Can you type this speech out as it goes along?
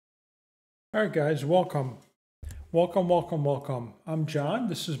All right, guys, welcome. Welcome. I'm John.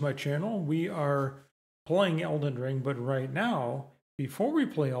 This is my channel. We are playing Elden Ring, but right now, before we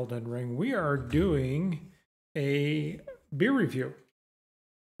play Elden Ring, we are doing a beer review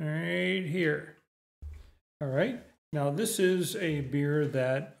right here. All right. Now, this is a beer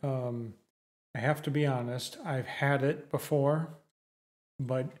that I have to be honest, I've had it before,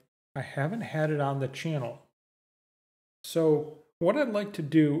 but I haven't had it on the channel. So, what I'd like to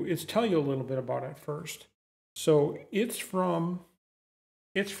do is tell you a little bit about it first. So it's from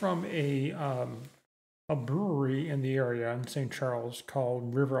a brewery in the area in St. Charles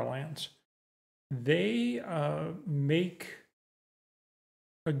called Riverlands. They make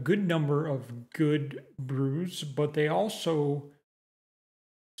a good number of good brews, but they also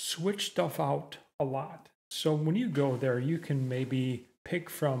switch stuff out a lot. So when you go there, you can maybe pick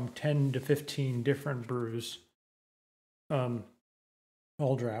from 10 to 15 different brews,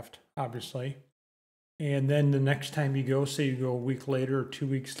 all draft, obviously. And then the next time you go, say you go a week later or 2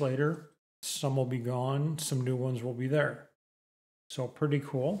 weeks later, some will be gone, some new ones will be there. So pretty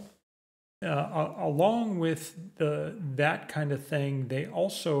cool. Along with that kind of thing, they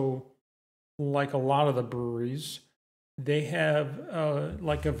also, like a lot of the breweries, they have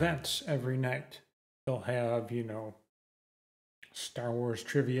like events every night. They'll have, Star Wars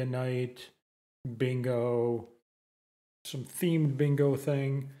trivia night, bingo, some themed bingo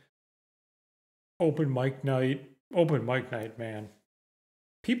thing. Open mic night, man.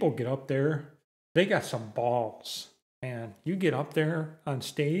 People get up there, they got some balls, man. You get up there on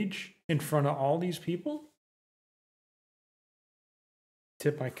stage in front of all these people,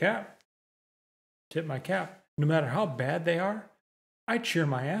 tip my cap. No matter how bad they are, I cheer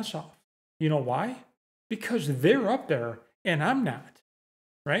my ass off. You know why? Because they're up there and I'm not,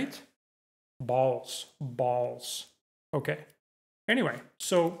 right? Balls. Okay. Anyway,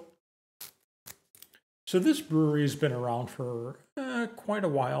 so this brewery has been around for quite a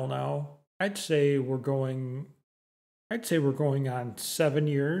while now. I'd say we're going on 7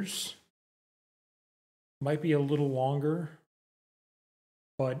 years. Might be a little longer,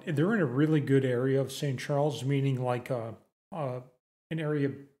 but they're in a really good area of St. Charles, meaning like an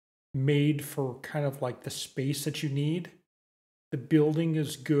area made for kind of like the space that you need. The building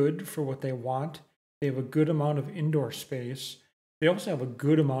is good for what they want. They have a good amount of indoor space. They also have a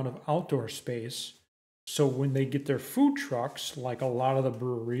good amount of outdoor space. So when they get their food trucks, like a lot of the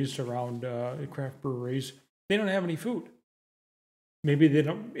breweries around craft breweries, they don't have any food. Maybe they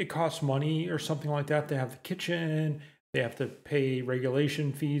don't. It costs money or something like that. They have the kitchen. They have to pay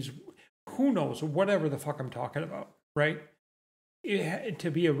regulation fees. Who knows? Whatever the fuck I'm talking about, right?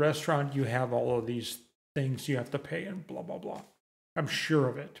 To be a restaurant, you have all of these things you have to pay and blah blah blah. I'm sure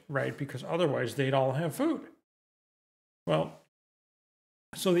of it, right? Because otherwise they'd all have food. Well,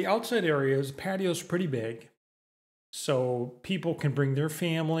 so the outside areas, patio's pretty big. So people can bring their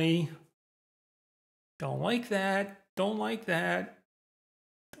family. Don't like that.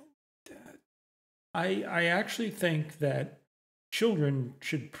 I actually think that children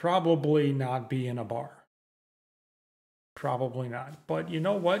should probably not be in a bar. Probably not. But you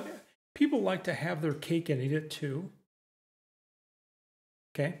know what? People like to have their cake and eat it too.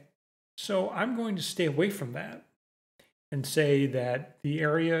 Okay? So I'm going to stay away from that and say that the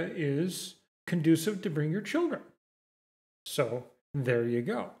area is conducive to bring your children. So there you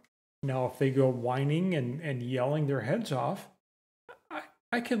go. Now, if they go whining and yelling their heads off,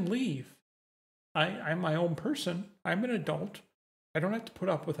 I can leave. I'm my own person. I'm an adult. I don't have to put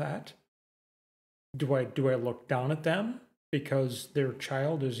up with that. Do I look down at them because their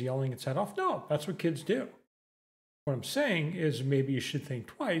child is yelling its head off? No, that's what kids do. What I'm saying is maybe you should think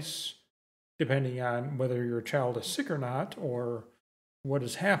twice, depending on whether your child is sick or not, or what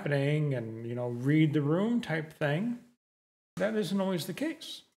is happening, and read the room type thing. That isn't always the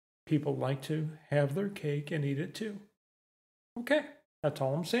case. People like to have their cake and eat it too. Okay, that's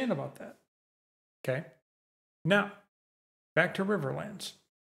all I'm saying about that. Okay, now back to Riverlands.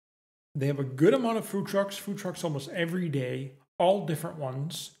 They have a good amount of food trucks almost every day, all different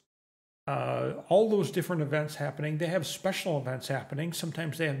ones. All those different events happening. They have special events happening.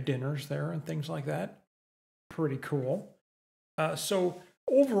 Sometimes they have dinners there and things like that. Pretty cool. So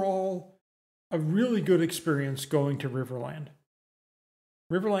overall, a really good experience going to Riverlands.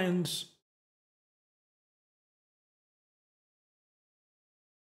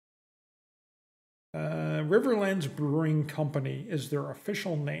 Riverlands Brewing Company is their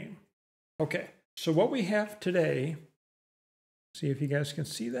official name. Okay, so what we have today, see if you guys can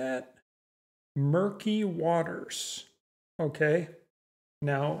see that. Murky Waters. Okay,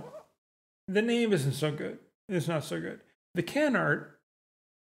 now the name isn't so good. It's not so good. The can art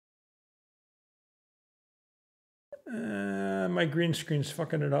My green screen's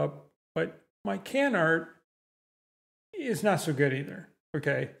fucking it up, but my can art is not so good either.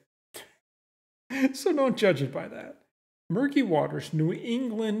 Okay. So don't judge it by that. Murky Waters, New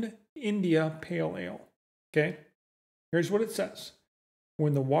England, India Pale Ale. Okay. Here's what it says.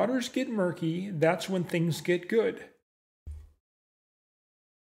 When the waters get murky, that's when things get good.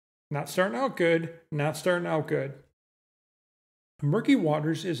 Not starting out good, not starting out good. Murky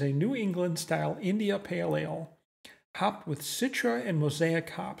Waters is a New England style India Pale Ale, hopped with Citra and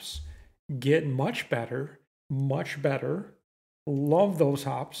Mosaic hops. Get much better, much better. Love those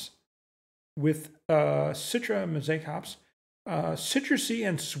hops. With Citra and Mosaic hops, citrusy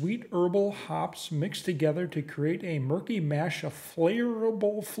and sweet herbal hops mixed together to create a murky mash of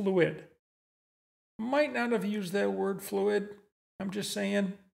flavorable fluid. Might not have used that word fluid. I'm just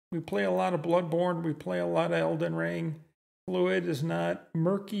saying. We play a lot of Bloodborne. We play a lot of Elden Ring. Fluid is not,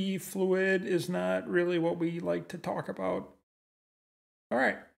 murky fluid is not really what we like to talk about. All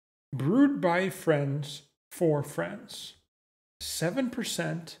right. Brewed by friends for friends.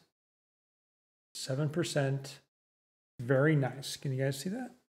 7%. 7%. Very nice. Can you guys see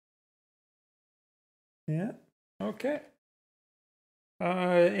that? Yeah. Okay.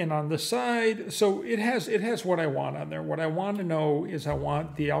 And on the side, so it has what I want on there. What I want to know is I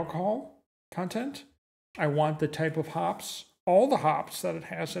want the alcohol content. I want the type of hops, all the hops that it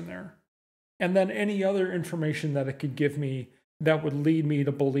has in there. And then any other information that it could give me that would lead me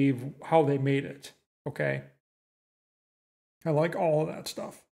to believe how they made it. Okay. I like all of that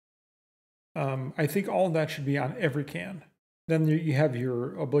stuff. I think all of that should be on every can. Then you have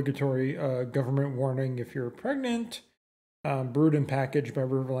your obligatory government warning if you're pregnant. Brewed and packaged by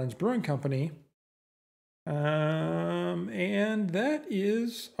Riverlands Brewing Company. And that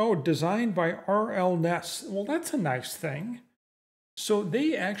is, designed by R.L. Ness. Well, that's a nice thing. So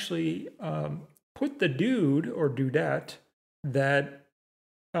they actually put the dude or dudette that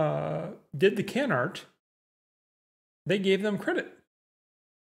did the can art, they gave them credit.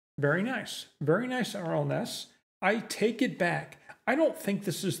 Very nice. Very nice, R.L. Ness. I take it back. I don't think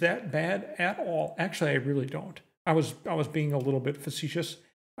this is that bad at all. Actually, I really don't. I was being a little bit facetious.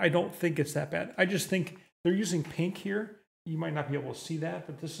 I don't think it's that bad. I just think they're using pink here. You might not be able to see that,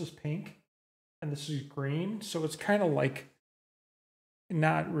 but this is pink and this is green. So it's kind of like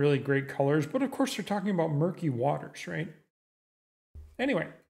not really great colors, but of course they're talking about murky waters, right? Anyway.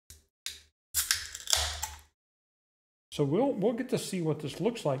 So we'll get to see what this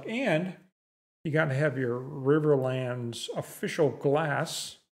looks like. And you got to have your Riverlands official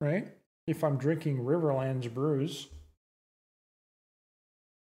glass, right? If I'm drinking Riverlands brews,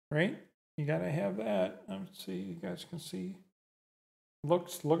 right? You got to have that. Let's see, you guys can see. Look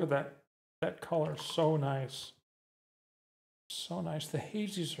at that. That color, so nice. So nice. The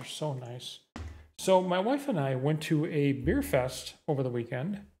hazies are so nice. So my wife and I went to a beer fest over the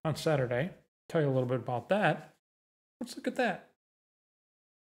weekend on Saturday. Tell you a little bit about that. Let's look at that.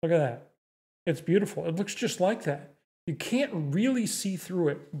 Look at that. It's beautiful. It looks just like that. You can't really see through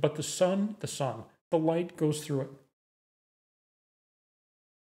it, but the light goes through it.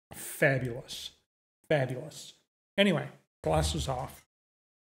 Fabulous. Fabulous. Anyway, glasses off.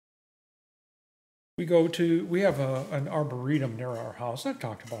 We have an arboretum near our house. I've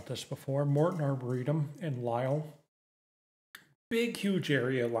talked about this before. Morton Arboretum in Lisle. Big, huge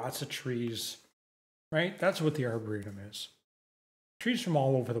area, lots of trees, right? That's what the arboretum is. Trees from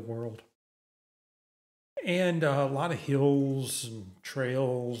all over the world. And a lot of hills and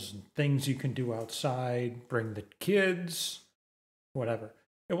trails and things you can do outside, bring the kids, whatever.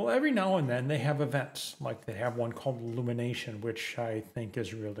 Well, every now and then they have events, like they have one called Illumination, which I think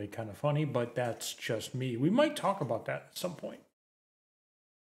is really kind of funny, but that's just me. We might talk about that at some point.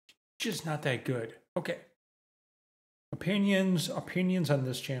 Just not that good. Okay. Opinions on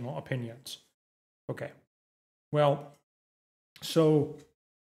this channel, opinions. Okay. Well, so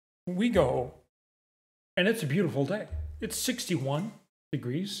we go, and it's a beautiful day. It's 61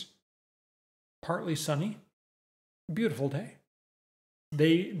 degrees, partly sunny, beautiful day.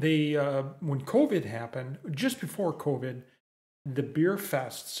 They when COVID happened, just before COVID, the beer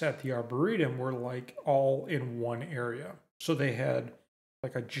fests at the Arboretum were like all in one area. So they had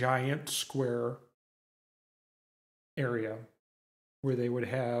like a giant square area where they would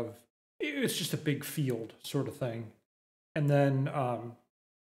have, it's just a big field sort of thing. And then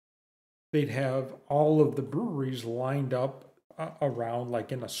they'd have all of the breweries lined up around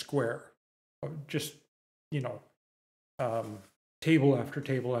like in a square, just, table after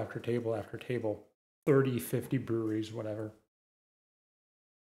table after table after table, 30, 50 breweries, whatever.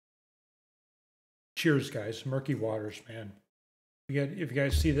 Cheers, guys. Murky waters, man. If you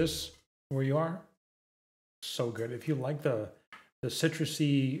guys see this where you are, So good. If you like the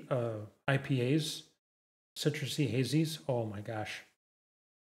citrusy IPAs, citrusy hazies, oh my gosh.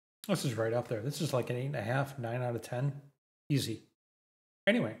 This is right up there. This is like an 8.5, 9 out of 10. Easy.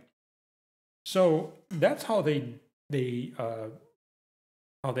 Anyway, so that's how how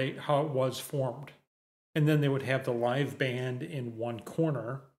it was formed. And then they would have the live band in one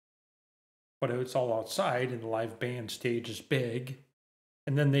corner, but it's all outside, and the live band stage is big.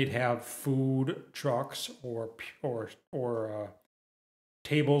 And then they'd have food trucks or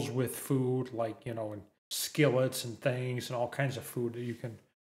tables with food, like, you know, and skillets and things and all kinds of food that you can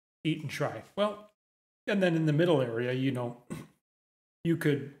eat and try. Well, and then in the middle area, you know,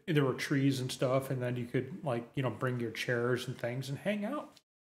 there were trees and stuff, and then you could, like, you know, bring your chairs and things and hang out,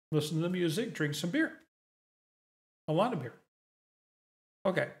 listen to the music, drink some beer. A lot of beer.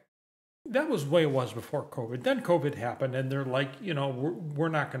 Okay. That was the way it was before COVID. Then COVID happened, and they're like, you know, we're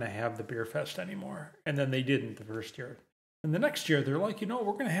not going to have the beer fest anymore. And then they didn't the first year. And the next year, they're like, you know,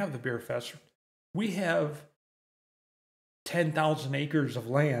 we're going to have the beer fest. We have 10,000 acres of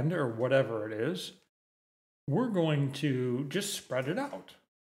land or whatever it is. We're going to just spread it out.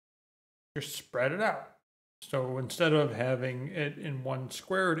 Just spread it out. So instead of having it in one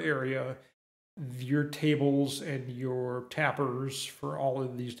squared area, your tables and your tappers for all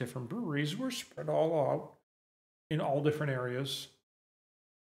of these different breweries were spread all out in all different areas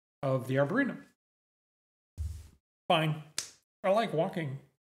of the Arboretum. Fine. I like walking.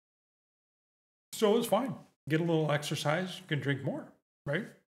 So it's fine. Get a little exercise, you can drink more, right?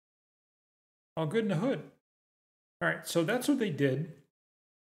 All good in the hood. All right, so that's what they did,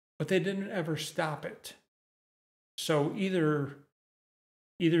 but they didn't ever stop it. So either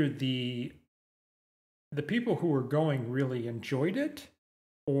the people who were going really enjoyed it,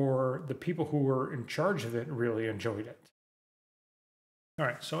 or the people who were in charge of it really enjoyed it. All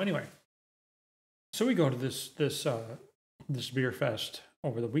right, so anyway, so we go to this beer fest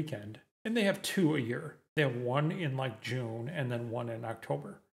over the weekend, and they have 2 a year. They have one in like June and then one in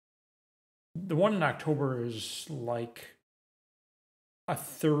October. The one in October is like a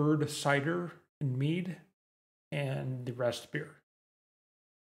third cider and mead and the rest beer.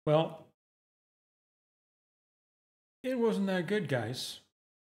 Well, it wasn't that good, guys.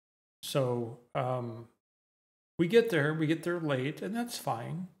 So we get there late, and that's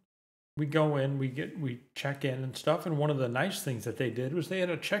fine. We go in, we check in and stuff. And one of the nice things that they did was they had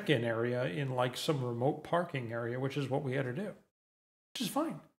a check-in area in like some remote parking area, which is what we had to do, which is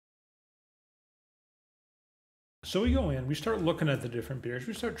fine. So we go in, we start looking at the different beers,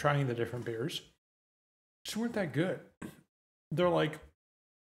 we start trying the different beers. Just weren't that good. They're like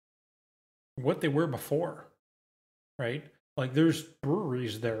what they were before, right? Like there's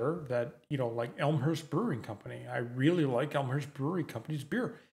breweries there that, you know, like Elmhurst Brewing Company. I really like Elmhurst Brewing Company's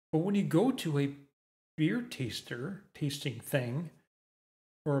beer. But when you go to a beer tasting thing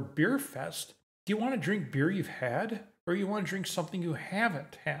or a beer fest, do you want to drink beer you've had, or you want to drink something you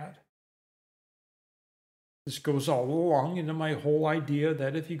haven't had? This goes all along into my whole idea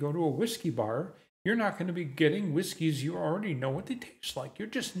that if you go to a whiskey bar, you're not going to be getting whiskeys you already know what they taste like. You're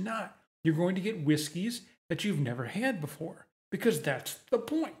just not. You're going to get whiskeys that you've never had before, because that's the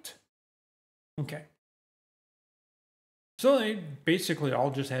point. Okay. So they basically all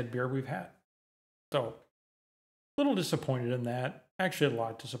just had beer we've had. So, a little disappointed in that. Actually, a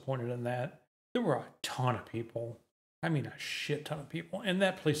lot disappointed in that. There were a ton of people. I mean, a shit ton of people. And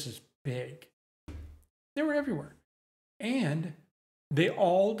that place is big. They were everywhere. And they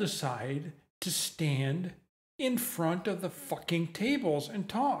all decide to stand in front of the fucking tables and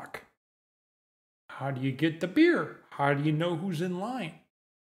talk. How do you get the beer? How do you know who's in line?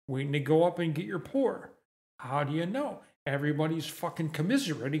 Waiting to go up and get your pour. How do you know? Everybody's fucking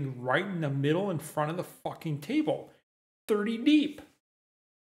commiserating right in the middle in front of the fucking table. 30 deep.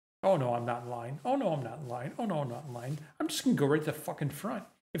 Oh no, I'm not in line. Oh no, I'm not in line. Oh no, I'm not in line. I'm just gonna go right to the fucking front.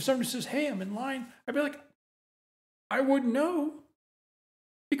 If somebody says, hey, I'm in line, I'd be like, I wouldn't know.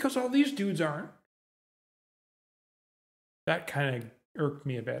 Because all these dudes aren't. That kind of irked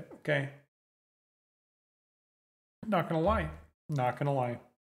me a bit, okay? Not gonna lie. Not gonna lie.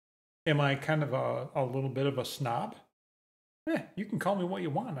 Am I kind of a little bit of a snob? You can call me what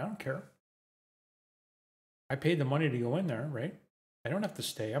you want. I don't care. I paid the money to go in there, right? I don't have to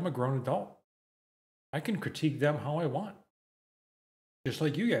stay. I'm a grown adult. I can critique them how I want. Just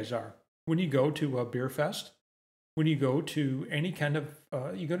like you guys are. When you go to a beer fest, when you go to any kind of,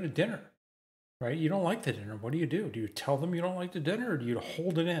 you go to dinner, right? You don't like the dinner. What do? Do you tell them you don't like the dinner, or do you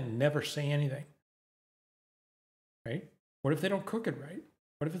hold it in and never say anything? Right? What if they don't cook it right?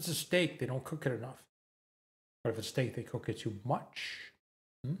 What if it's a steak, they don't cook it enough? What if it's steak, they cook it too much?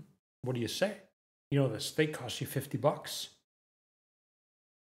 What do you say? You know, the steak costs you $50,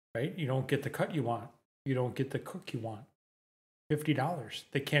 right? You don't get the cut you want. You don't get the cook you want. $50.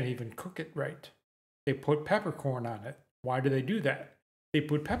 They can't even cook it right. They put peppercorn on it. Why do they do that? They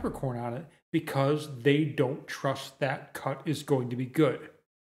put peppercorn on it because they don't trust that cut is going to be good.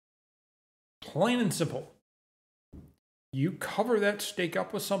 Plain and simple. You cover that steak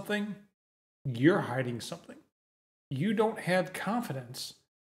up with something, you're hiding something. You don't have confidence.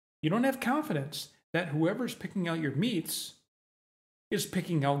 You don't have confidence that whoever's picking out your meats is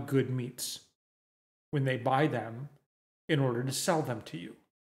picking out good meats when they buy them in order to sell them to you.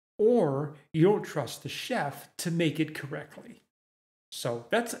 Or you don't trust the chef to make it correctly. So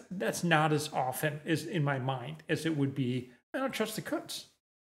that's not as often as in my mind as it would be, I don't trust the cooks.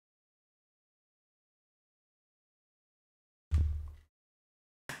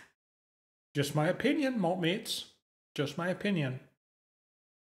 Just my opinion, malt mates. Just my opinion.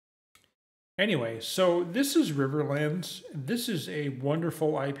 Anyway, so this is Riverlands. This is a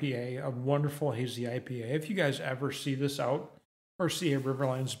wonderful IPA, a wonderful hazy IPA. If you guys ever see this out or see a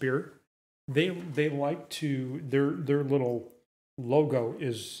Riverlands beer, they like to, their little logo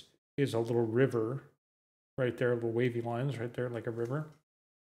is a little river right there, little wavy lines right there like a river.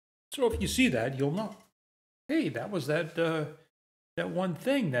 So if you see that, you'll know, hey, that was that one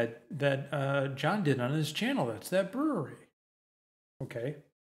thing that John did on his channel. That's that brewery. Okay.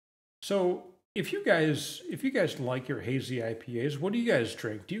 So if you guys like your hazy IPAs, what do you guys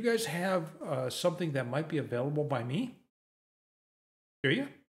drink? Do you guys have something that might be available by me? Do you?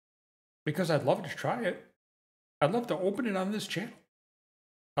 Because I'd love to try it. I'd love to open it on this channel.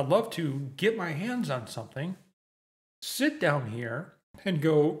 I'd love to get my hands on something, sit down here and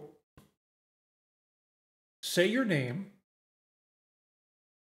go, say your name,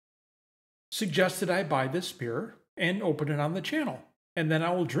 suggest that I buy this beer and open it on the channel. And then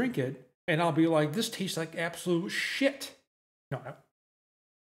I will drink it and I'll be like, this tastes like absolute shit. No,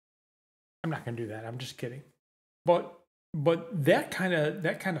 I'm not going to do that. I'm just kidding. But that kind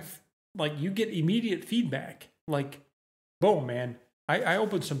of like you get immediate feedback. Like, boom, man, I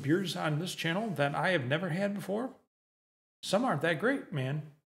opened some beers on this channel that I have never had before. Some aren't that great, man.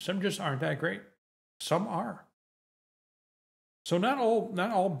 Some just aren't that great. Some are. So not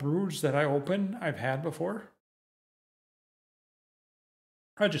all brews that I open I've had before.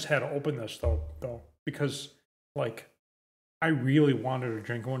 I just had to open this though, because like I really wanted to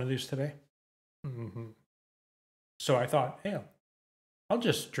drink one of these today. So I thought, hey, I'll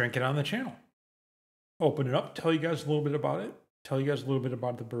just drink it on the channel. Open it up, tell you guys a little bit about it, tell you guys a little bit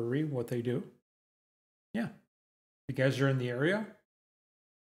about the brewery, what they do. Yeah. If you guys are in the area,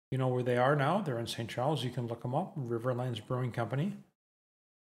 you know where they are now. They're in St. Charles. You can look them up, Riverlands Brewing Company.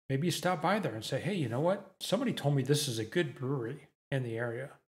 Maybe you stop by there and say, hey, you know what? Somebody told me this is a good brewery in the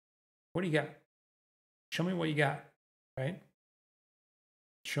area. What do you got? Show me what you got, right?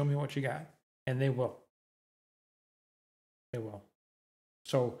 Show me what you got. And they will. They will.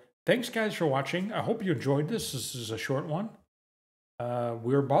 So thanks, guys, for watching. I hope you enjoyed this. This is a short one.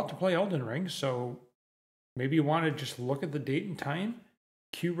 We're about to play Elden Ring, so maybe you want to just look at the date and time.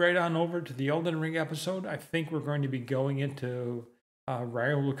 Cue right on over to the Elden Ring episode. I think we're going to be going into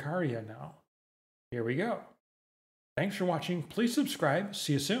Raya Lucaria now. Here we go. Thanks for watching. Please subscribe.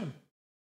 See you soon.